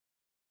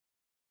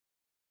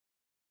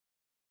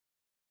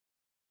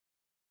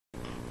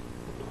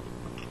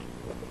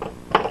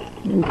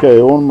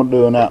Okay, what am I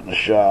doing out in the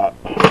shop?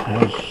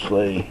 Let's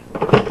see.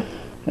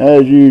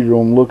 As usual,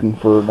 I'm looking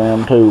for a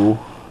damn tool.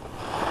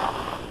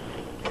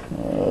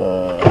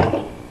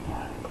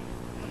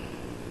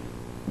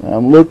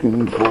 I'm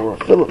looking for a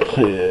Phillips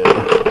head.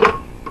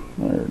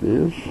 There it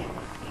is.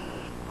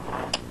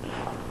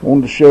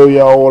 Wanted to show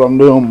y'all what I'm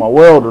doing with my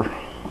welder.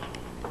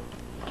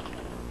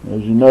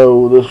 As you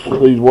know,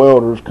 these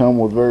welders come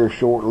with very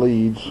short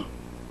leads.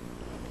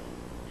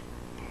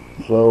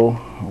 So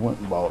I went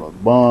and bought a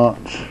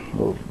bunch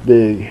of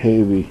big,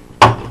 heavy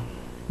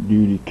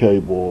duty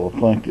cable. I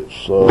think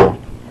it's I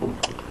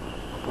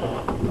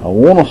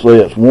want to say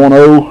it's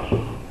 1/0.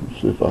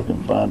 Let's see if I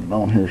can find it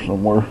on here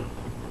somewhere.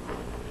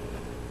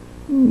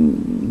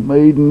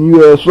 Made in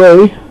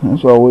USA.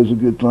 That's always a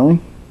good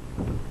thing.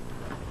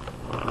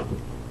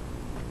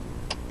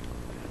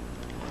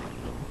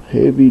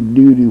 Heavy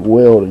duty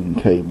welding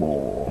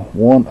cable.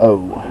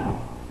 1/0.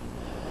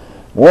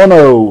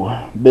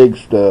 1/0. Big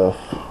stuff.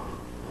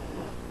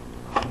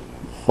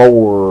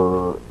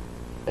 4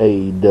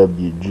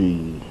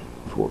 AWG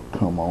is what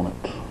come on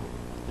it.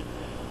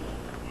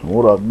 So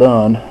what I've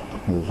done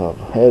is I've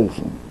had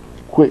some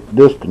quick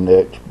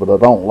disconnects, but I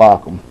don't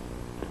like them.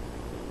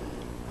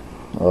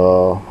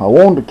 I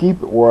wanted to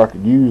keep it where I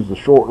could use the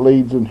short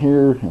leads in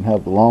here and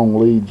have the long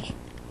leads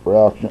for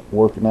out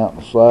working out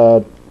the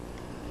side.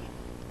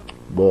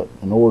 But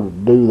in order to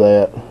do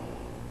that,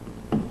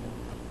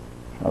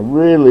 I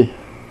really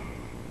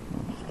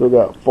still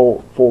got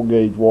 4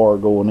 gauge wire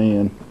going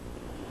in,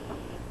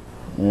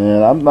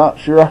 and I'm not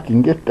sure I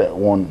can get that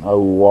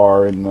 1/0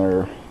 wire in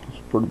there.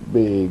 It's pretty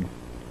big.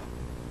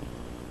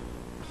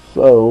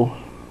 So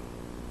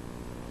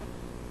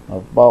I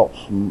bought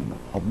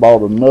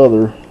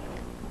another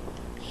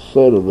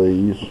set of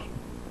these,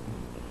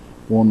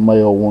 one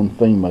male, one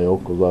female,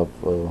 because let's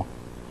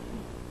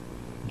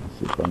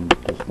see if I can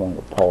get this thing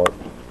apart.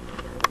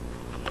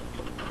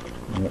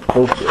 And it's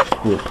supposed to be a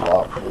twist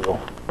lock deal.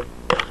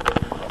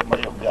 I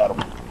may have got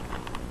them.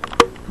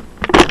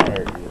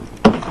 There it is.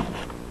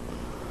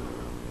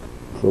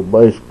 So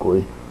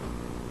basically,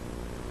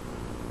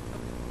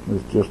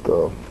 it's just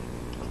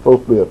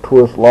supposed to be a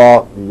twist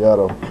lock. You got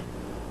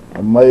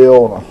a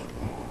male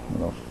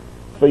and a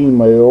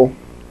female.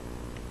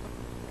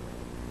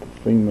 The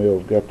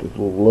female's got this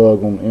little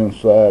lug on the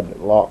inside that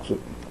locks it.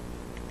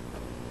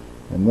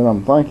 And then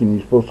I'm thinking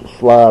you're supposed to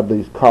slide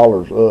these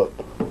collars up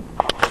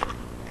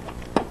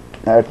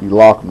after you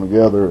lock them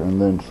together and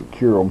then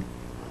secure them.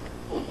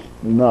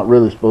 You're not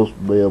really supposed to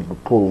be able to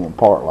pull them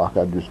apart like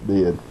I just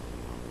did.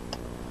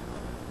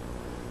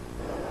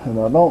 And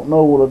I don't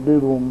know what I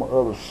did with my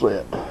other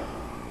set.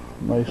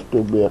 It may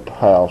still be at the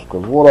house,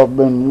 because what I've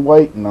been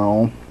waiting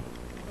on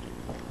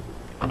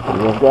is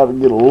I've got to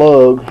get a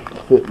lug to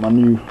fit my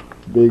new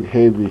big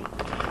heavy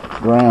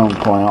ground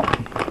clamp.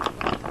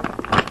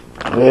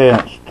 Yeah,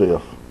 it's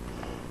stiff.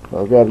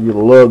 So I've got to get a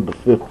lug to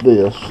fit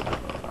this.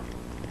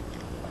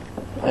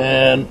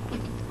 And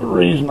the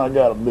reason I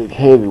got a big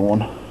heavy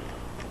one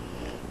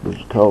is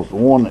because the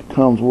one that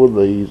comes with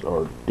these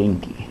are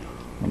dinky.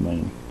 I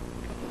mean,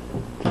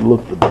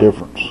 look at the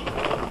difference.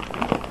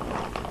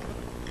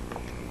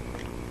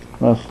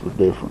 That's the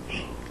difference.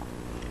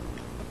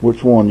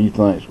 Which one do you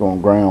think is going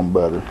to ground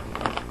better?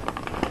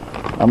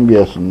 I'm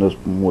guessing this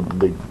one with the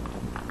big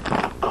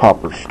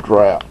copper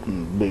strap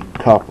and big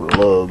copper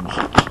lugs.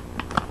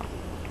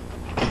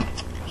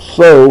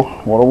 So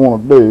what I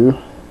want to do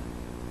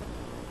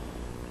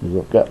is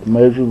I've got to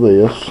measure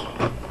this.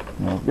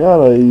 And I've got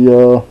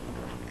well,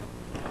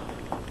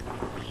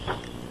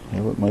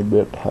 it may be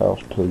at the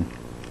house too.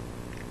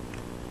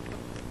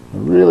 I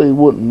really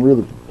wasn't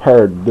really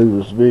prepared to do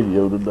this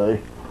video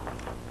today.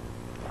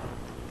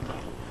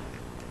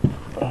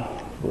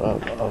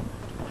 But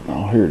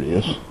oh, here it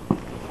is.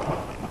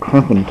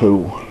 Crimping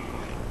tool.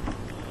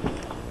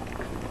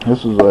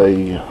 This is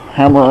a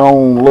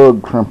hammer-on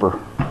lug crimper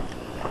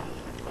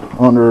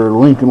under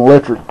Lincoln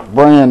Electric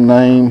brand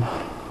name,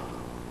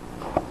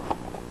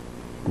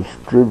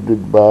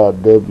 distributed by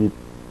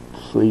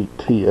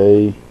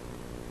WCTA,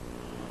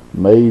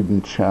 made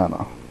in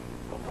China,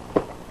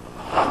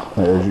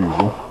 as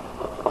usual.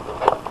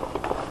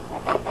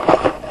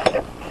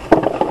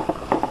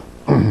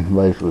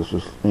 Basically, it's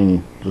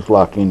just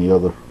like any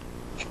other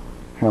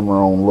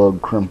hammer-on lug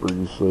crimper.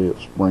 You see it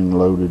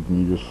spring-loaded,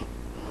 and you just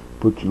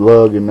put your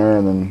lug in there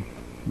and then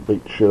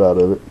beat the shit out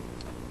of it.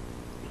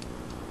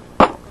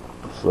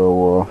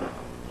 So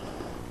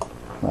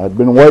I'd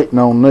been waiting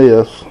on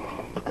this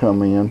to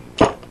come in.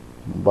 I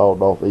bought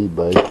it off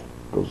eBay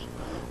because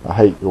I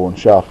hate going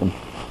shopping.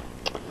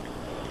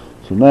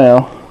 So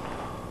now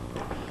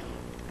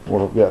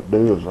what I've got to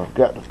do is I've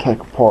got to take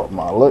apart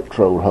my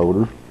electrode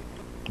holder,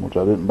 which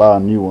I didn't buy a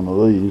new one of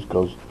these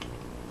because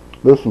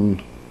this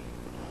one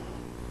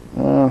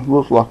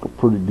looks like a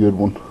pretty good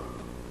one.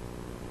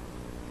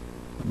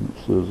 It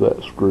says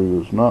that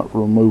screw is not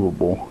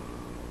removable.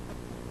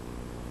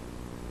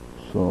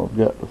 So I've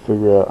got to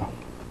figure out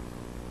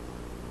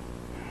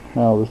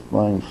how this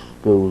thing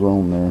goes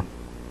on there.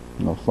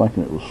 And I was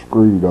thinking it was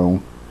screwed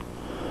on.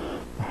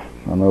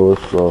 I know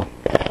it's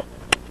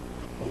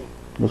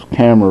This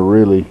camera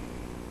really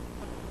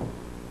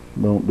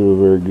don't do a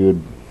very good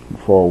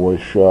far away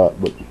shot,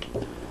 but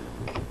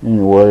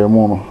anyway, I'm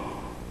gonna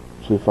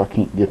see if I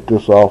can't get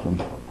this off and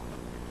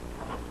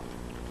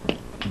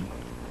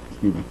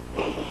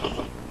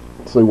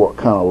see what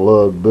kind of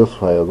lug this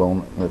has on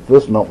it. And if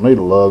this don't need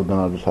a lug, then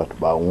I just have to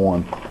buy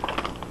one.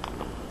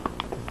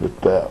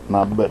 Get that, and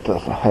I bet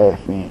that's a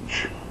 1/2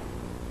 inch.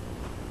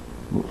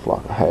 Looks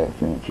like a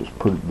 1/2 inch. It's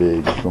pretty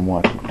big, so I'm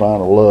going to have to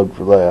find a lug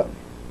for that.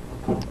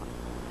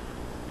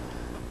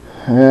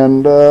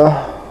 And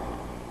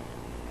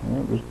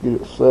just get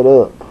it set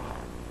up.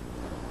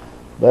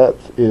 That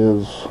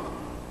is,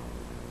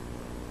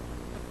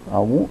 I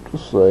want to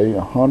say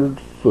 100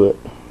 foot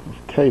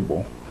of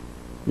cable.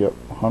 Yep,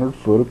 100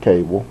 foot of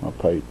cable. I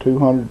paid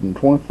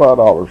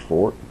 $225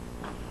 for it.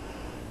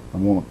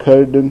 I'm going to cut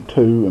it in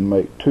two and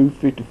make two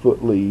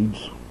 50-foot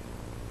leads,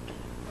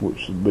 which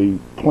should be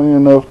plenty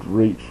enough to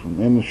reach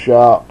from in the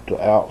shop to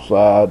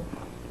outside,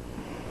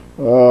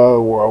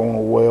 where I want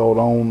to weld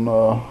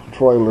on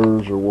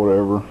trailers or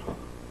whatever,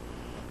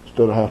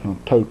 instead of having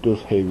to tote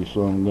this heavy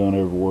son gun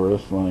everywhere.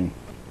 This thing,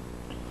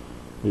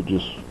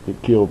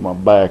 it kills my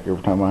back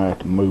every time I have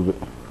to move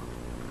it.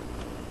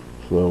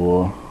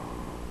 So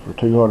for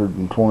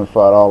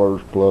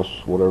 $225 plus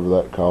whatever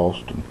that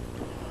cost,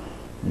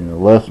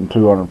 and less than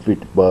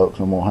 250 bucks,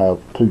 I'm gonna have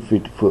two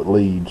 50-foot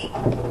leads,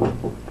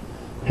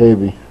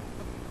 heavy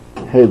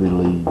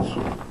leads.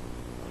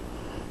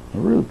 I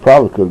really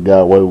probably could have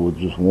got away with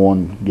just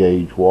one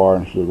gauge wire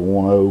instead of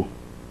 1/0.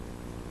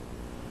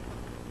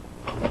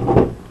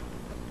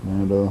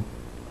 And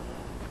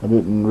I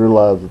didn't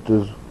realize that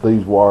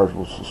these wires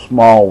was so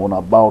small when I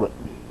bought it.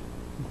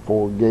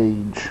 4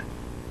 gauge,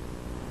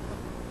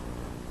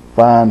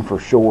 fine for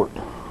short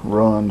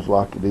runs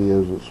like it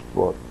is. It's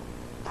what,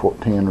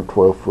 10 or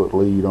 12 foot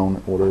lead on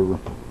it, whatever.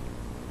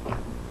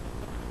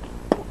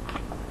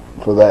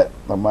 For that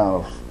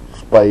amount of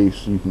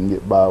space, you can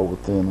get by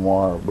with thin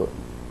wire. But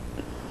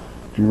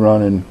if you're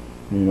running,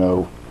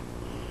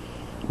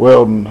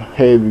 welding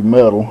heavy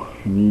metal,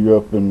 and you're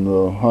up in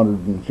the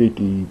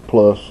 150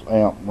 plus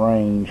amp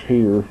range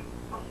here,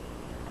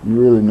 you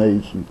really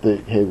need some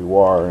thick, heavy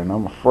wire. And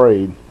I'm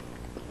afraid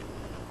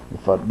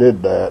if I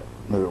did that,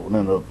 it would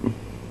end up,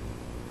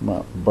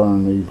 might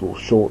burn these little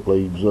short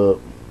leads up.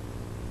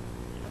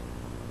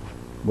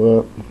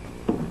 But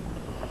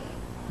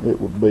it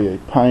would be a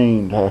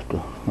pain to have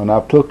to, and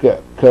I took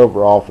that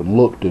cover off and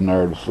looked in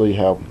there to see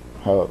how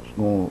it's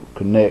going to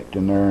connect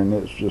in there, and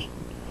it's just,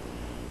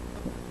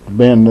 to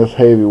bend this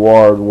heavy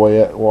wire the way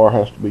that wire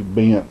has to be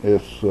bent,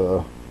 it's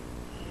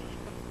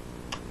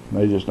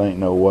they just ain't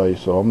no way.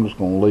 So I'm just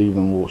going to leave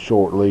them little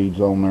short leads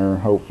on there.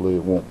 Hopefully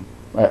it won't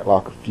act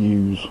like a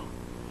fuse.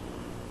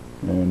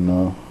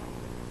 And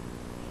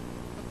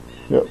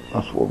yep,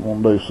 that's what I'm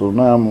going to do. So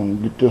now I'm going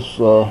to get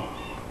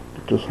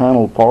this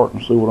handle apart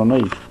and see what I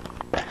need.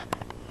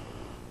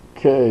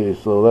 Okay,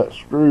 so that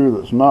screw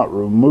that's not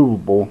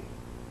removable,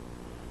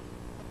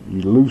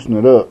 you loosen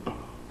it up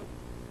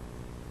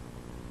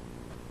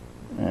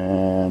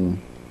and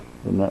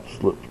then that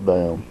slips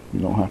down. You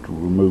don't have to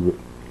remove it.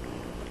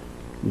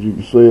 As you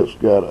can see, it's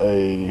got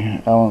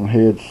a Allen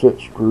head set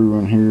screw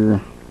in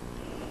here,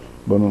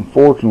 but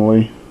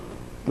unfortunately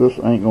this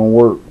ain't gonna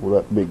work with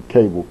that big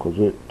cable because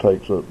it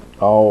takes up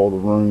all the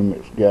room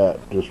it's got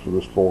just for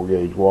this 4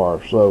 gauge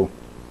wire. So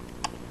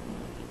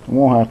I'm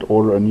gonna have to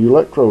order a new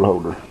electrode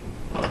holder.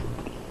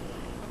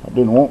 I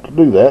didn't want to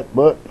do that,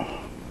 but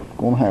I'm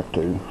gonna have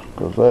to,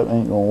 because that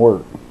ain't gonna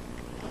work.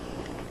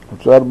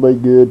 Which that'll be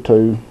good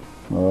too.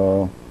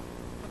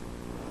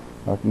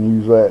 I can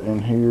use that in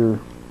here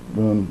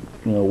doing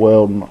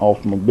welding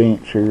off my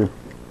bench here.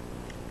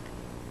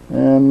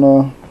 And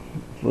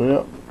so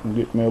yep, I'll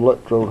get me an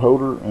electrode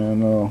holder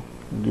and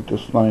get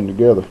this thing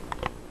together.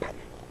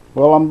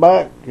 Well, I'm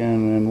back,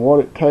 and what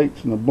it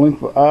takes in the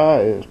blink of an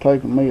eye, it's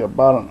taken me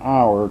about an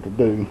hour to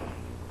do.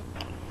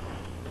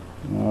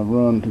 I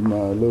run to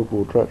my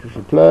local Tractor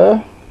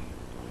Supply,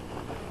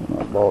 and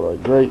I bought a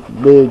great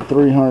big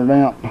 300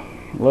 amp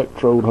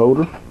electrode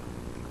holder.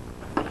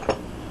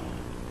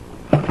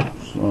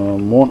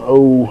 Some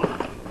 1/0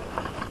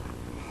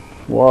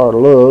 wire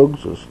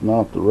lugs. It's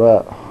not the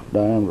right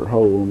diameter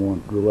hole. I'm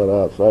going to drill that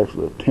out. It's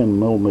actually a 10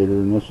 millimeter,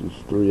 and this is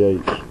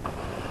 3/8.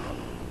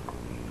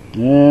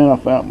 And I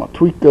found my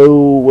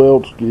Tweco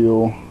Weld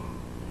Skill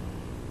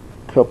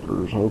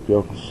couplers. I hope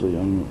y'all can see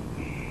them.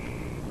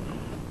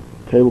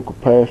 Cable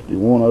capacity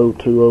 1/0,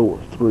 2/0, or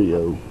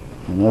 3/0.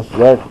 And that's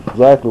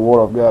exactly what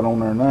I've got on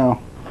there now.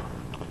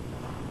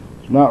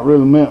 It's not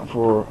really meant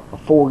for a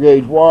 4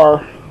 gauge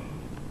wire,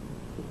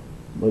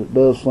 but it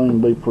does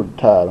seem to be pretty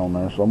tight on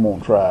there, so I'm going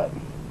to try it.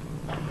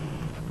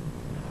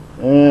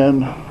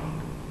 And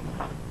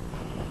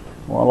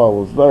while I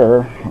was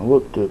there, I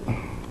looked at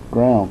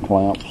ground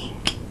clamps.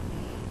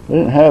 They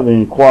didn't have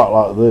any quite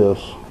like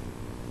this.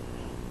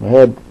 They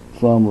had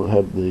some that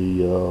had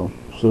the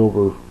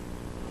silver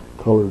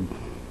colored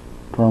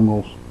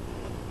terminals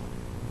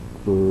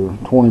for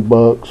 20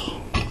 bucks.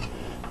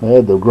 They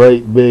had the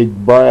great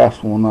big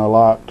brass one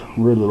I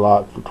really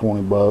liked for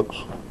 20 bucks.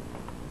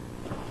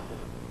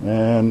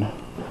 and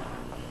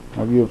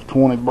I give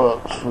 20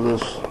 bucks for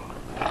this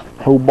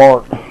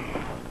Hobart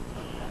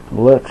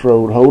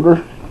electrode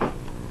holder,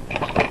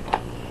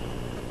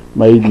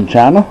 made in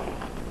China.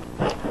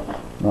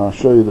 And I'll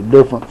show you the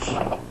difference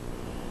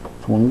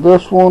between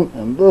this one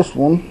and this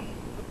one.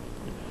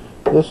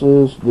 This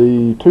is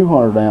the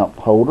 200 amp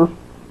holder.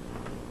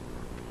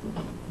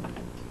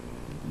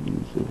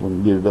 Let's see if we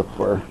can get it up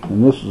there.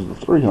 And this is the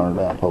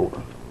 300 amp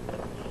holder.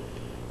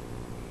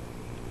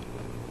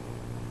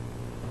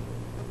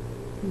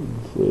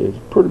 See, it's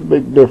a pretty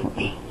big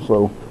difference.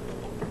 So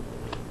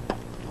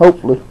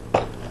hopefully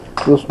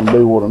this will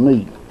be what I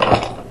need.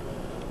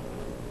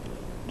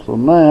 So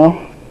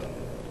now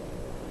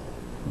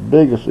the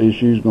biggest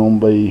issue is going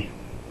to be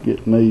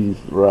getting these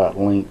the right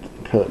length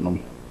and cutting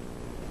them,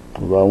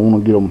 because I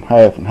want to get them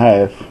half and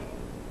half,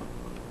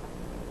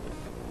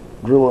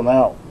 drilling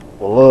out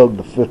a lug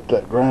to fit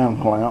that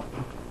ground clamp,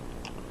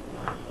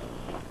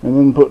 and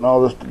then putting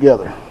all this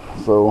together.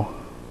 So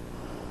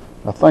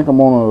I think I'm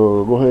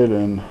going to go ahead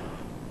and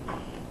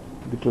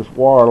get this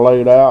wire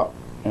laid out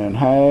and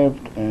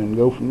halved and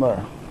go from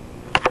there.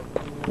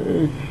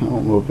 Okay, I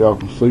don't know if y'all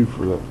can see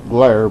for that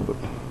glare, but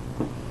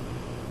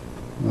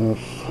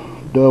that's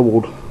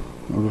doubled.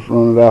 I'll just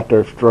run it out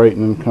there straight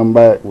and then come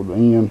back with the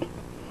end,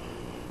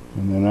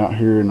 and then out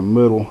here in the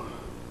middle,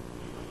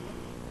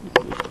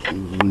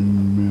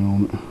 zoom in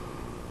on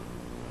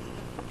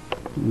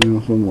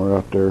it, somewhere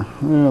out there.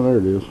 Yeah, there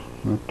it is.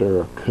 Right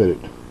there, I cut it.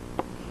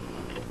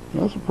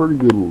 That's a pretty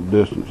good little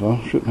distance.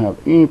 I shouldn't have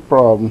any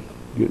problem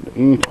getting to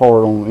any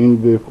part on any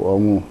vehicle I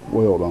want to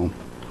weld on.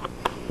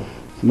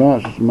 So now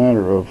it's just a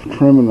matter of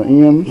trimming the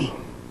ends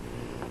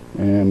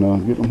and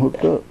getting them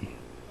hooked up.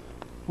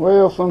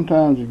 Well,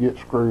 sometimes you get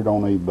screwed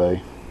on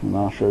eBay, and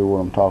I'll show you what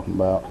I'm talking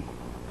about.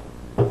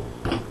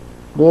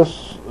 This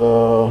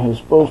is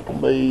supposed to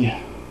be,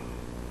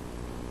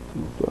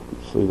 if I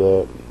can see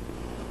that,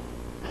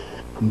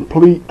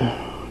 complete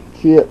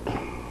kit.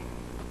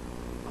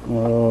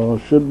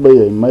 Should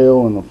be a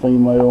male and a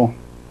female.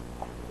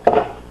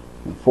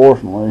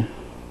 Unfortunately,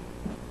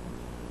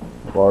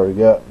 I've already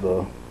got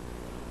the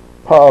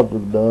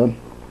positive done,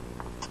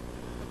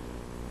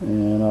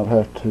 and I'd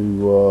have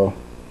to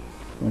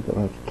I think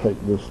I'd have to take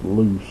this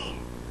loose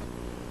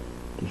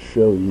to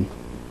show you.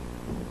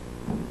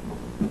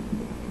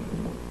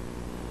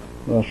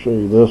 I'll show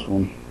you this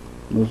one.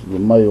 This is the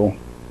male,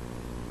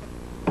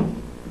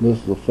 this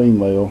is the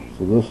female,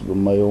 so this is the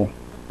male,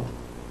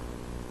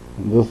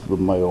 and this is the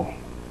male.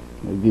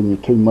 They give me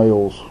two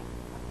males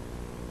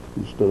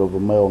instead of a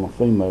male and a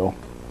female,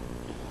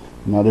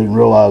 and I didn't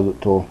realize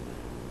it till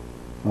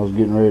I was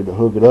getting ready to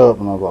hook it up,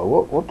 and I was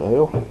like, what the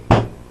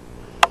hell?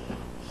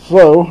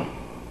 So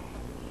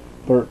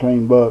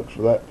 13 bucks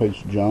for that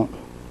piece of junk,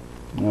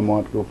 and I'm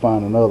going to have to go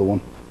find another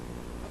one.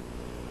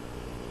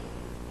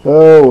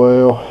 Oh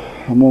well,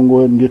 I'm going to go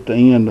ahead and get the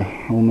end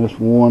on this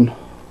one.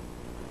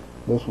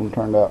 This one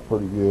turned out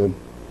pretty good.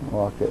 I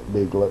like that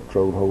big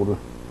electrode holder.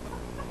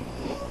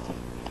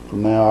 So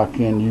now I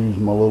can use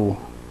my little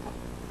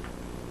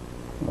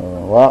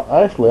well,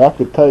 actually I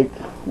could take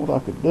what I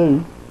could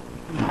do,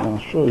 and I'll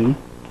show you.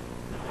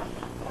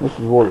 This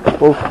is what it's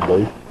supposed to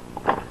be.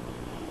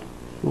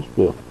 It's supposed to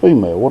be a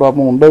female. What I'm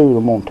going to do is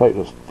I'm going to take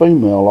this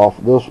female off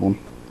of this one,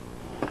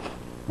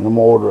 and I'm going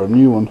to order a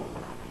new one.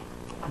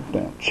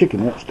 Damn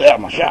chicken won't stay out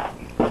of my shop.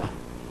 I'm going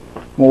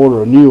to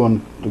order a new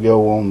one to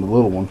go on the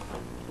little one,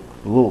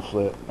 the little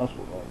set. That's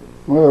what I do.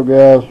 Well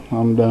guys,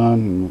 I'm done,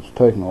 and it's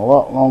taking a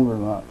lot longer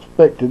than I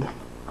expected.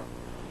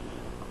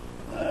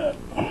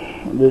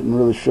 I didn't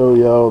really show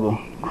y'all the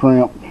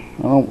crimp.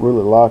 I don't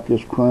really like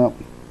this crimp.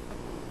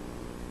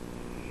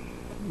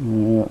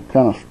 Yeah, it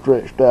kind of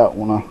stretched out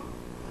when I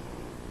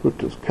put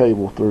this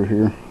cable through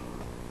here,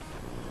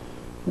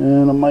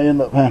 and I may end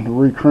up having to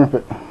recrimp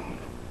it.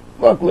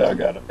 Luckily I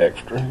got an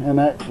extra, and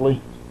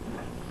actually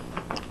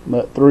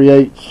that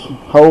 3/8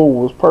 hole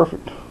was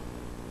perfect,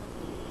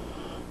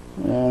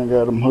 and I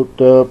got them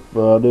hooked up.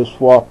 I just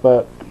swapped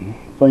that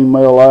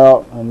female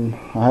out, and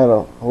I had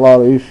a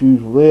lot of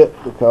issues with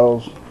it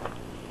because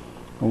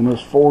on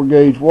this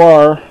 4-gauge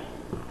wire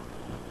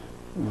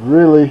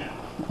really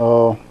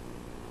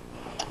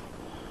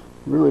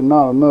really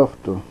not enough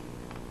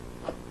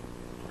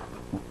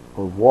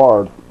of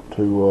wire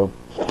to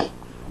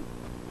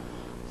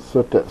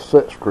set that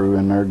set screw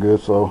in there good.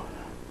 So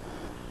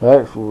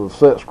actually the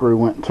set screw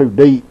went too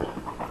deep,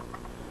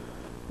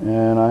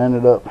 and I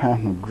ended up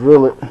having to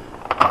drill it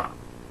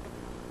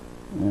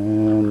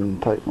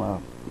and take my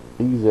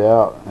easy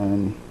out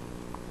and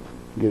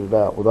get it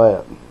out with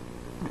that.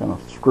 Kind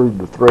of screwed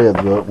the threads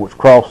up, which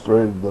cross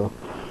threaded the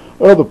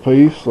other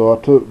piece. So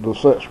I took the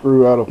set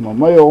screw out of my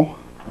male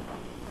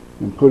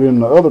and put in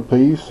the other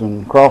piece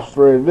and cross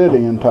threaded it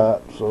in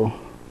tight. So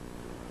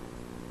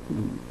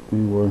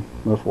anyway,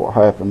 that's what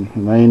happened,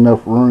 and there ain't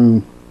enough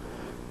room.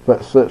 If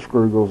that set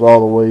screw goes all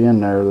the way in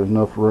there, there's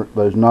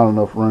not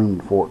enough room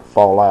for it to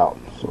fall out.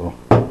 So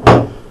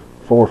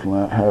fortunately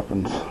that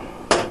happens.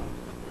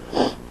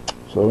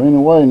 So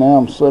anyway, now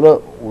I'm set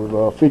up with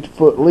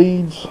 50-foot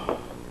leads.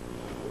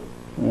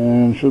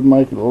 and should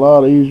make it a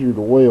lot easier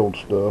to weld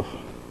stuff.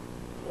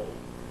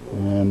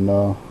 And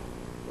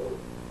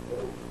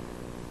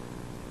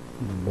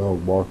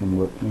dog barking,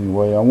 but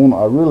anyway, I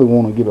really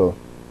want to get a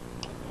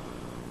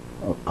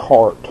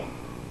cart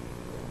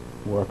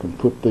where I can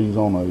put these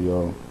on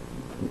a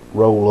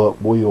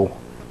roll-up wheel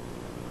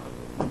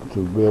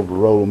to be able to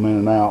roll them in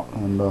and out,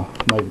 and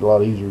make it a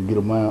lot easier to get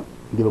them out,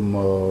 get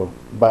them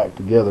back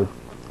together,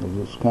 because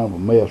it's kind of a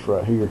mess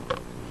right here.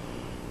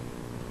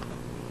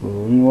 So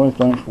anyway,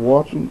 thanks for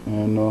watching,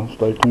 and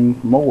stay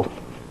tuned for more.